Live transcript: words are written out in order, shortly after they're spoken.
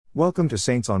Welcome to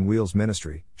Saints on Wheels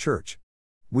Ministry, Church.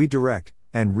 We direct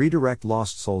and redirect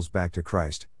lost souls back to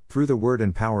Christ through the Word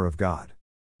and power of God.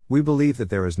 We believe that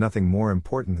there is nothing more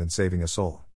important than saving a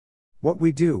soul. What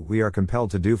we do, we are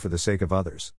compelled to do for the sake of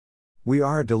others. We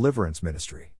are a deliverance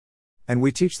ministry. And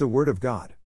we teach the Word of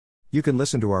God. You can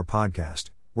listen to our podcast,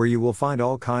 where you will find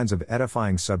all kinds of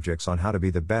edifying subjects on how to be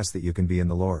the best that you can be in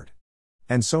the Lord.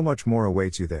 And so much more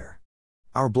awaits you there.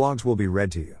 Our blogs will be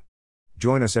read to you.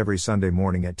 Join us every Sunday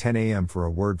morning at 10 a.m. for a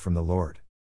word from the Lord.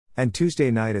 And Tuesday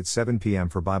night at 7 p.m.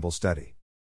 for Bible study.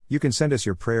 You can send us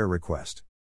your prayer request.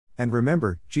 And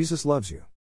remember, Jesus loves you.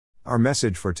 Our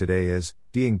message for today is,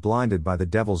 being blinded by the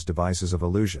devil's devices of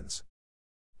illusions.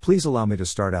 Please allow me to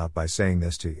start out by saying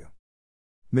this to you.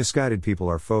 Misguided people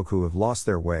are folk who have lost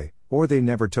their way, or they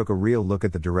never took a real look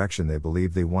at the direction they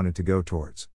believed they wanted to go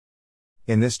towards.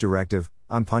 In this directive,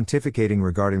 I'm pontificating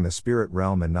regarding the spirit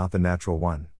realm and not the natural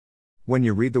one. When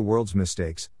you read the world's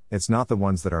mistakes, it's not the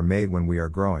ones that are made when we are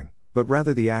growing, but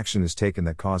rather the action is taken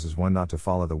that causes one not to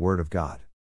follow the Word of God.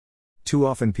 Too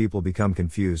often people become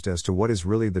confused as to what is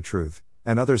really the truth,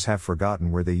 and others have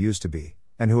forgotten where they used to be,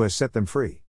 and who has set them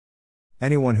free.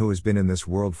 Anyone who has been in this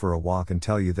world for a while can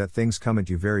tell you that things come at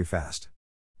you very fast.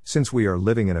 Since we are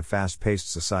living in a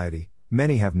fast-paced society,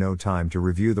 many have no time to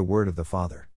review the Word of the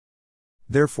Father.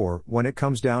 Therefore, when it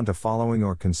comes down to following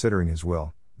or considering His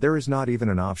will, there is not even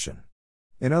an option.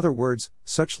 In other words,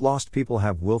 such lost people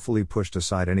have willfully pushed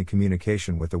aside any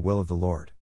communication with the will of the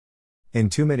Lord.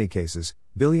 In too many cases,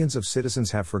 billions of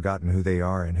citizens have forgotten who they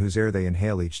are and whose air they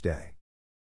inhale each day.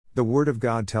 The Word of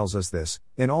God tells us this,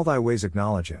 "In all thy ways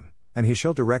acknowledge Him, and He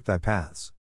shall direct thy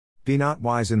paths. Be not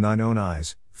wise in thine own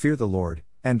eyes, fear the Lord,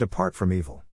 and depart from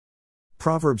evil."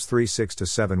 Proverbs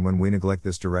 3:6-7. When we neglect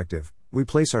this directive, we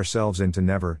place ourselves into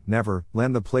never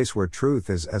land, the place where truth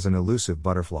is as an elusive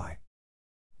butterfly.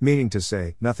 Meaning to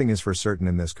say, nothing is for certain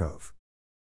in this cove.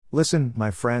 Listen, my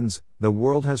friends, the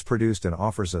world has produced and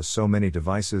offers us so many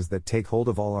devices that take hold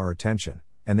of all our attention,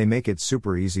 and they make it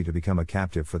super easy to become a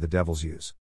captive for the devil's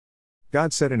use.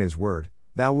 God said in His Word,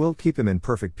 "Thou wilt keep him in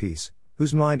perfect peace,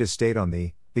 whose mind is stayed on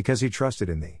thee, because he trusted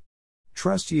in thee.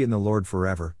 Trust ye in the Lord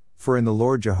forever, for in the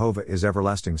Lord Jehovah is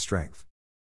everlasting strength."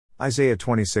 Isaiah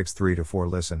 26:3-4.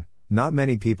 Listen, not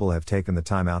many people have taken the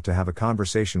time out to have a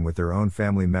conversation with their own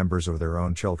family members or their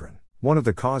own children. One of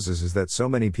the causes is that so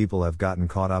many people have gotten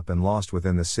caught up and lost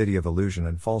within the city of illusion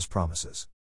and false promises.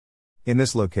 In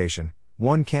this location,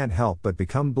 one can't help but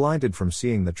become blinded from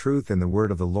seeing the truth in the Word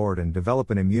of the Lord and develop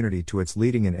an immunity to its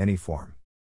leading in any form.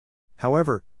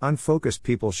 However, unfocused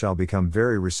people shall become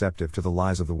very receptive to the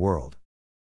lies of the world.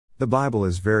 The Bible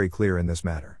is very clear in this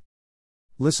matter.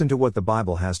 Listen to what the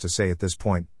Bible has to say at this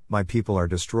point. "My people are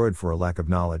destroyed for a lack of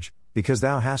knowledge, because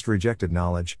thou hast rejected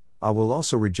knowledge, I will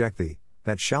also reject thee,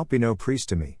 that shalt be no priest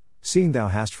to me, seeing thou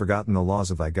hast forgotten the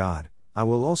laws of thy God, I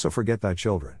will also forget thy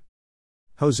children."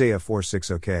 Hosea 4:6.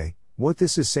 Okay, what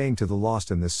this is saying to the lost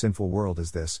in this sinful world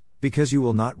is this: because you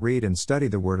will not read and study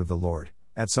the Word of the Lord,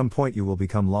 at some point you will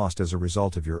become lost as a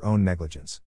result of your own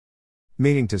negligence.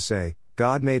 Meaning to say,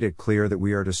 God made it clear that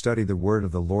we are to study the Word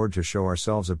of the Lord to show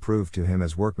ourselves approved to Him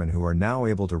as workmen who are now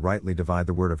able to rightly divide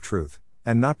the Word of truth,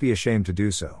 and not be ashamed to do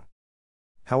so.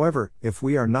 However, if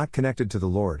we are not connected to the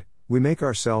Lord, we make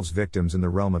ourselves victims in the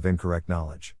realm of incorrect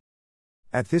knowledge.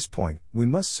 At this point, we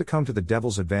must succumb to the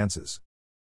devil's advances.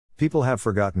 People have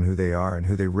forgotten who they are and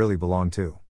who they really belong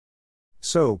to.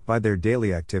 So, by their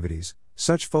daily activities,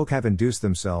 such folk have induced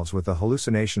themselves with the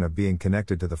hallucination of being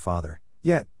connected to the Father,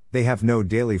 yet, they have no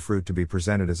daily fruit to be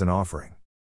presented as an offering.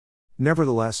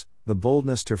 Nevertheless, the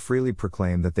boldness to freely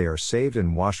proclaim that they are saved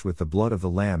and washed with the blood of the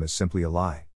Lamb is simply a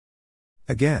lie.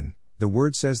 Again, the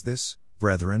Word says this: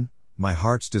 "Brethren, my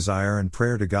heart's desire and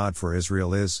prayer to God for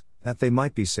Israel is, that they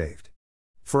might be saved.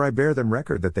 For I bear them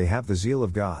record that they have the zeal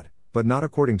of God, but not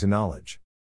according to knowledge.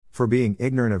 For being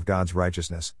ignorant of God's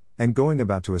righteousness, and going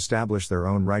about to establish their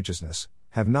own righteousness,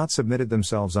 have not submitted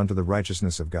themselves unto the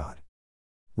righteousness of God."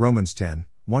 Romans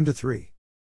 10:1-3.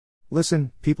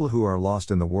 Listen, people who are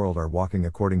lost in the world are walking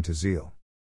according to zeal.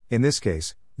 In this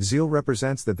case, zeal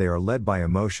represents that they are led by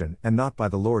emotion and not by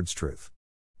the Lord's truth.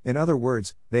 In other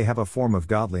words, they have a form of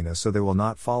godliness, so they will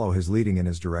not follow His leading in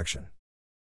His direction.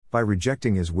 By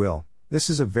rejecting His will, this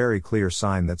is a very clear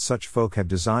sign that such folk have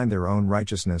designed their own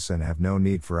righteousness and have no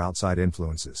need for outside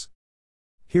influences.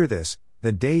 Hear this: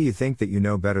 the day you think that you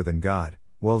know better than God,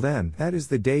 well then, that is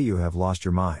the day you have lost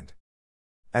your mind.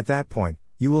 At that point,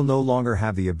 you will no longer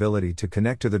have the ability to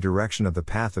connect to the direction of the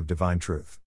path of divine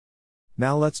truth.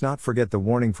 Now let's not forget the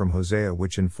warning from Hosea,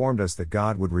 which informed us that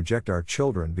God would reject our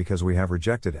children because we have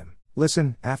rejected Him.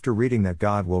 Listen, after reading that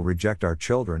God will reject our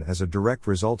children as a direct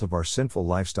result of our sinful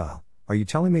lifestyle, are you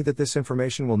telling me that this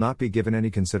information will not be given any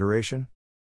consideration?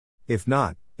 If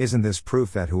not, isn't this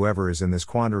proof that whoever is in this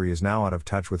quandary is now out of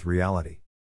touch with reality?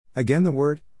 Again the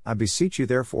word, I beseech you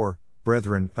therefore,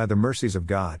 brethren, by the mercies of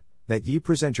God, that ye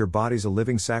present your bodies a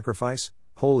living sacrifice,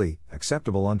 holy,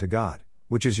 acceptable unto God,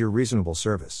 which is your reasonable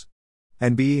service.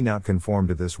 And be ye not conformed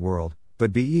to this world,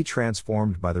 but be ye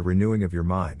transformed by the renewing of your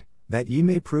mind, that ye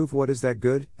may prove what is that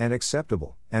good, and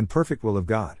acceptable, and perfect will of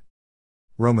God.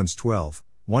 Romans 12,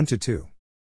 1-2.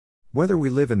 Whether we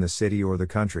live in the city or the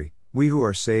country, we who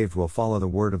are saved will follow the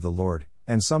word of the Lord,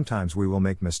 and sometimes we will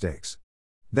make mistakes.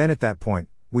 Then at that point,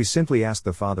 we simply ask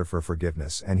the Father for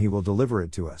forgiveness and He will deliver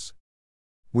it to us.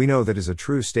 We know that is a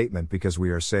true statement because we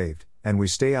are saved, and we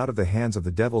stay out of the hands of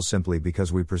the devil simply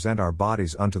because we present our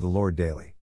bodies unto the Lord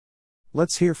daily.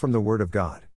 Let's hear from the Word of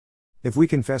God. If we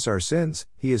confess our sins,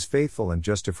 He is faithful and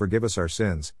just to forgive us our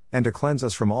sins, and to cleanse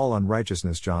us from all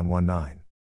unrighteousness. John 1:9.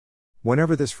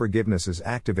 Whenever this forgiveness is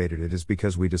activated, it is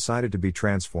because we decided to be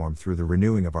transformed through the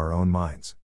renewing of our own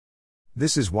minds.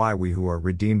 This is why we who are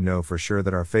redeemed know for sure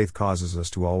that our faith causes us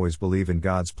to always believe in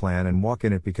God's plan and walk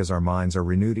in it, because our minds are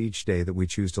renewed each day that we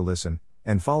choose to listen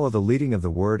and follow the leading of the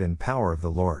Word and power of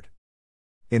the Lord.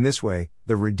 In this way,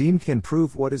 the redeemed can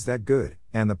prove what is that good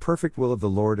and the perfect will of the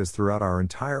Lord as throughout our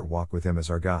entire walk with Him as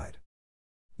our guide.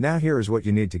 Now here is what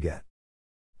you need to get.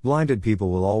 Blinded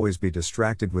people will always be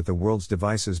distracted with the world's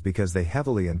devices because they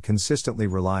heavily and consistently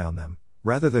rely on them,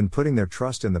 rather than putting their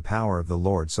trust in the power of the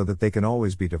Lord so that they can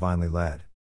always be divinely led.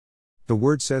 The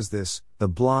Word says this: the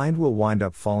blind will wind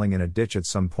up falling in a ditch at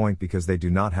some point because they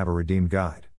do not have a redeemed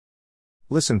guide.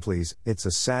 Listen please, it's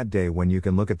a sad day when you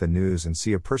can look at the news and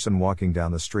see a person walking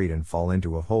down the street and fall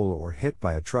into a hole or hit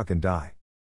by a truck and die.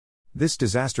 This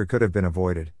disaster could have been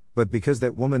avoided, but because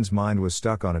that woman's mind was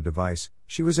stuck on a device,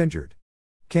 she was injured.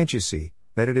 Can't you see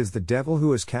that it is the devil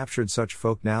who has captured such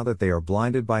folk now that they are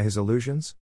blinded by his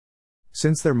illusions?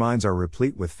 Since their minds are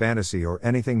replete with fantasy or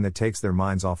anything that takes their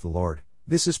minds off the Lord,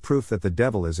 this is proof that the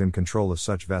devil is in control of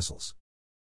such vessels.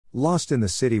 Lost in the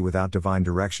city without divine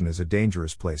direction is a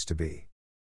dangerous place to be.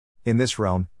 In this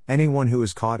realm, anyone who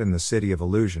is caught in the city of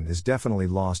illusion is definitely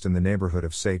lost in the neighborhood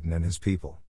of Satan and his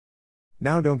people.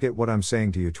 Now don't get what I'm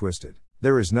saying to you twisted.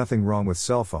 There is nothing wrong with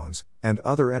cell phones and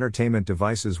other entertainment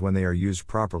devices when they are used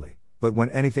properly, but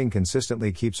when anything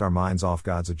consistently keeps our minds off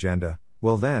God's agenda,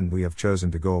 well then we have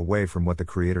chosen to go away from what the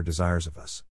Creator desires of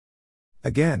us.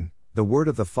 Again, the word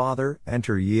of the Father,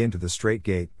 enter ye into the strait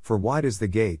gate, for wide is the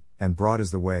gate, and broad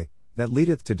is the way, that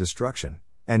leadeth to destruction,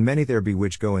 and many there be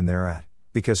which go in thereat,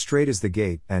 because strait is the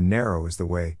gate, and narrow is the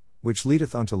way, which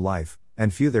leadeth unto life,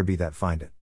 and few there be that find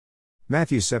it.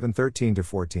 Matthew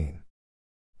 7:13-14.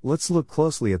 Let's look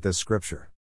closely at this scripture.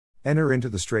 Enter into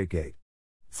the strait gate.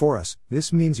 For us,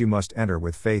 this means you must enter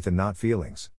with faith and not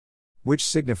feelings. Which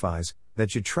signifies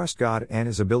that you trust God and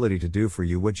His ability to do for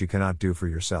you what you cannot do for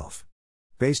yourself.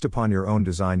 Based upon your own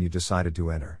design, you decided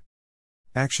to enter.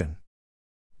 Action.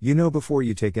 You know before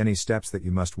you take any steps that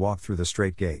you must walk through the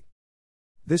strait gate.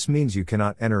 This means you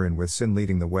cannot enter in with sin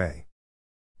leading the way.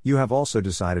 You have also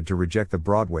decided to reject the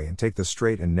broad way and take the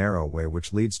straight and narrow way,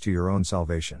 which leads to your own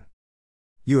salvation.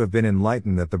 You have been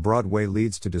enlightened that the broad way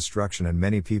leads to destruction, and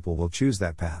many people will choose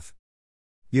that path.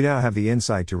 You now have the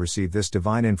insight to receive this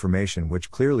divine information,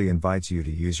 which clearly invites you to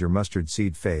use your mustard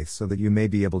seed faith so that you may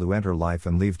be able to enter life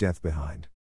and leave death behind.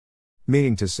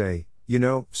 Meaning to say, you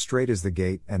know, strait is the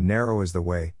gate and narrow is the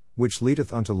way, which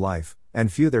leadeth unto life,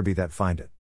 and few there be that find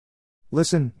it.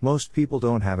 Listen, most people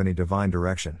don't have any divine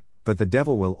direction, but the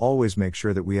devil will always make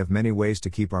sure that we have many ways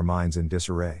to keep our minds in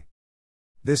disarray.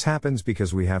 This happens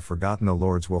because we have forgotten the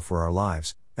Lord's will for our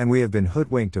lives, and we have been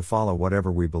hoodwinked to follow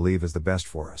whatever we believe is the best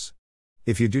for us.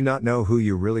 If you do not know who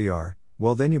you really are,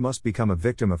 well then you must become a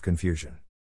victim of confusion.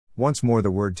 Once more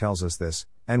the word tells us this: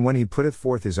 and when He putteth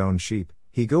forth His own sheep,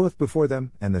 He goeth before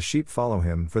them, and the sheep follow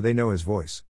Him, for they know His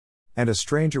voice. And a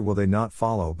stranger will they not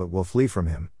follow, but will flee from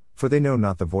Him, for they know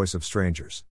not the voice of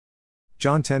strangers.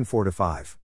 John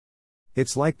 10:4-5.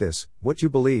 It's like this: what you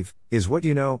believe is what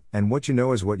you know, and what you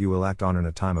know is what you will act on in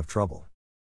a time of trouble.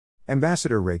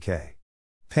 Ambassador Ray K.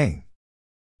 Payne.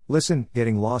 Listen,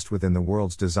 getting lost within the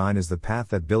world's design is the path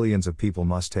that billions of people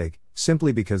must take,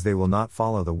 simply because they will not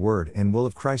follow the word and will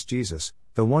of Christ Jesus,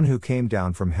 the one who came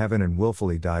down from heaven and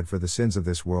willfully died for the sins of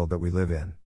this world that we live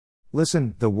in.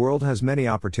 Listen, the world has many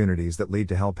opportunities that lead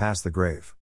to hell past the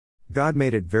grave. God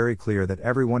made it very clear that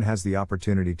everyone has the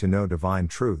opportunity to know divine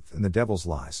truth and the devil's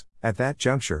lies. At that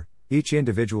juncture, each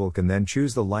individual can then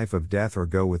choose the life of death or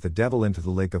go with the devil into the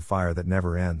lake of fire that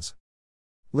never ends.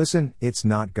 Listen, it's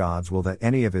not God's will that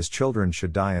any of His children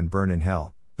should die and burn in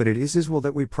hell, but it is His will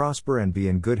that we prosper and be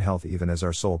in good health even as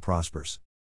our soul prospers.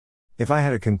 If I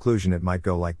had a conclusion, it might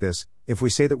go like this: if we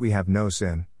say that we have no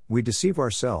sin, we deceive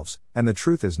ourselves, and the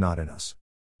truth is not in us.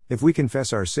 If we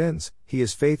confess our sins, He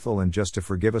is faithful and just to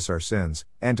forgive us our sins,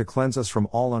 and to cleanse us from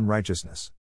all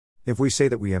unrighteousness. If we say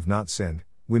that we have not sinned,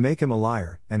 we make Him a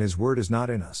liar, and His word is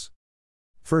not in us.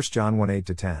 1 John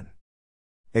 1:8-10.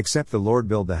 Except the Lord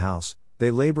build the house, they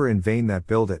labor in vain that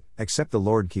build it; except the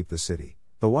Lord keep the city,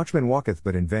 the watchman walketh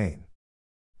but in vain.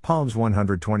 Psalms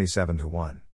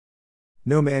 127:1.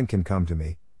 No man can come to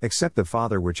me, except the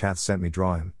Father which hath sent me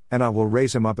draw him, and I will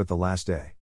raise him up at the last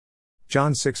day.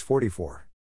 John 6:44.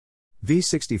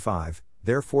 v65.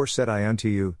 Therefore said I unto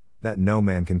you, that no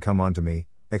man can come unto me,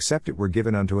 except it were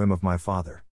given unto him of my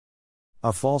Father.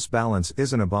 A false balance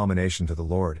is an abomination to the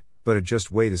Lord, but a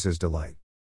just weight is His delight.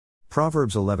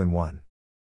 Proverbs 11:1.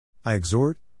 I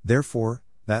exhort, therefore,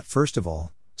 that first of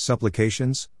all,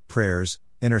 supplications, prayers,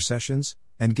 intercessions,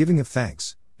 and giving of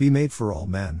thanks, be made for all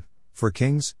men, for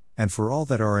kings, and for all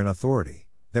that are in authority,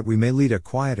 that we may lead a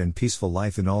quiet and peaceful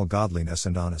life in all godliness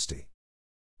and honesty.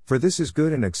 For this is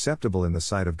good and acceptable in the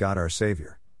sight of God our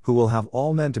Saviour, who will have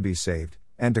all men to be saved,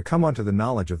 and to come unto the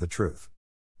knowledge of the truth.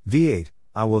 v8.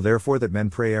 I will therefore that men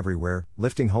pray everywhere,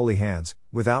 lifting holy hands,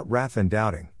 without wrath and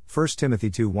doubting. 1 Timothy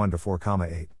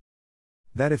 2:1-4,8.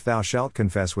 That if thou shalt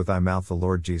confess with thy mouth the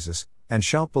Lord Jesus, and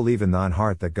shalt believe in thine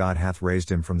heart that God hath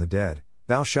raised him from the dead,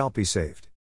 thou shalt be saved.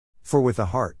 For with the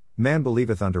heart, man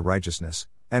believeth unto righteousness,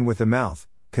 and with the mouth,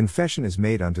 confession is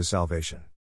made unto salvation.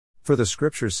 For the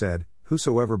Scripture said,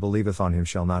 Whosoever believeth on him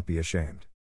shall not be ashamed.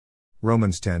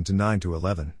 Romans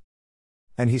 10:9-11.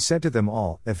 And he said to them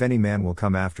all, If any man will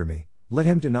come after me, let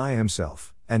him deny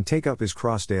himself, and take up his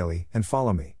cross daily, and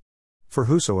follow me. For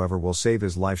whosoever will save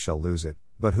his life shall lose it,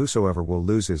 but whosoever will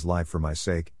lose his life for my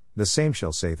sake, the same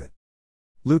shall save it.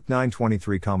 Luke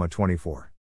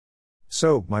 9:23-24.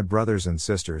 So, my brothers and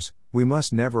sisters, we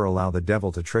must never allow the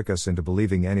devil to trick us into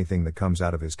believing anything that comes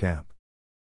out of his camp.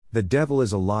 The devil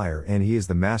is a liar and he is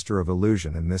the master of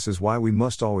illusion, and this is why we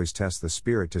must always test the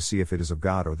spirit to see if it is of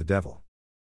God or the devil.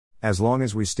 As long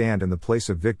as we stand in the place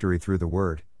of victory through the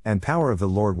word, and power of the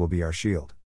Lord will be our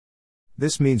shield.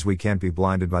 This means we can't be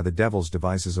blinded by the devil's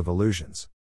devices of illusions.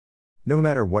 No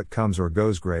matter what comes or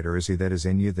goes, greater is he that is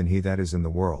in you than he that is in the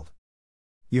world.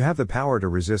 You have the power to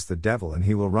resist the devil and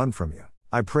he will run from you.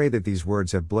 I pray that these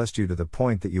words have blessed you to the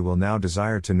point that you will now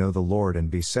desire to know the Lord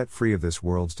and be set free of this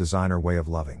world's design or way of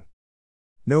loving.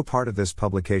 No part of this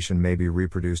publication may be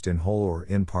reproduced in whole or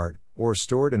in part, or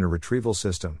stored in a retrieval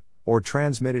system, or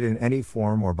transmitted in any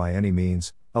form or by any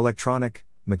means, electronic,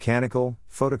 mechanical,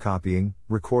 photocopying,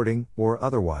 recording, or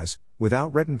otherwise,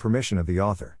 without written permission of the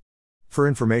author. For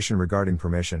information regarding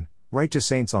permission, write to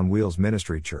Saints on Wheels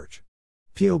Ministry Church.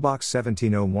 P.O. Box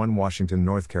 1701, Washington,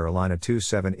 North Carolina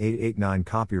 27889.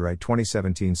 Copyright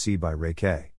 2017 C by Ray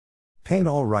K. Payne.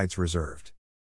 All rights reserved.